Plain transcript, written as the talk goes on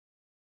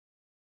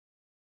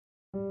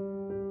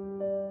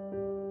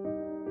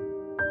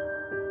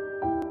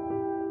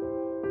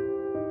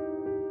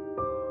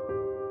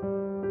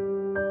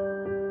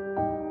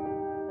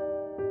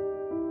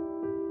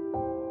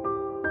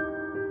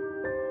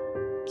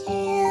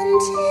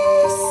Can't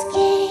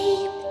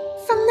escape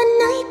from the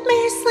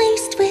nightmares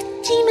laced with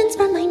demons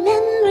from my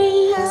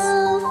memories.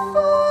 How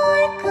far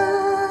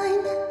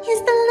gone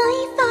is the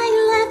life I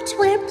left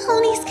where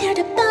ponies cared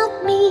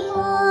about me?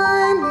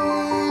 On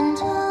and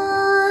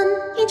on,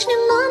 each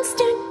new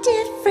monster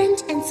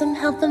different and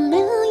somehow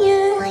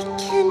familiar. Why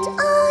can't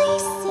I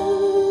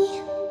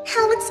see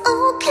how it's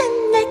all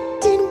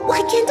connected?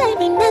 Why can't I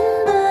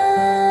remember?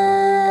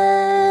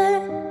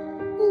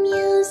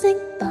 Music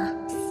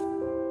box,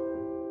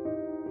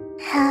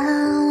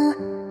 how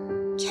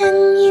can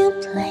you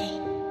play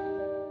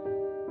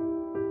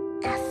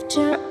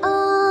after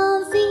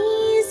all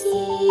these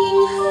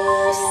years?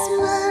 Her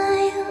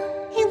smile,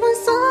 it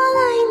was all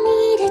I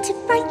needed to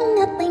brighten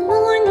up my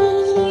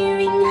morning.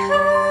 Hearing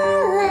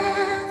her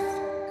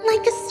laugh,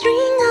 like a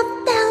string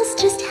of bells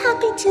just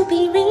happy to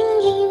be ringing.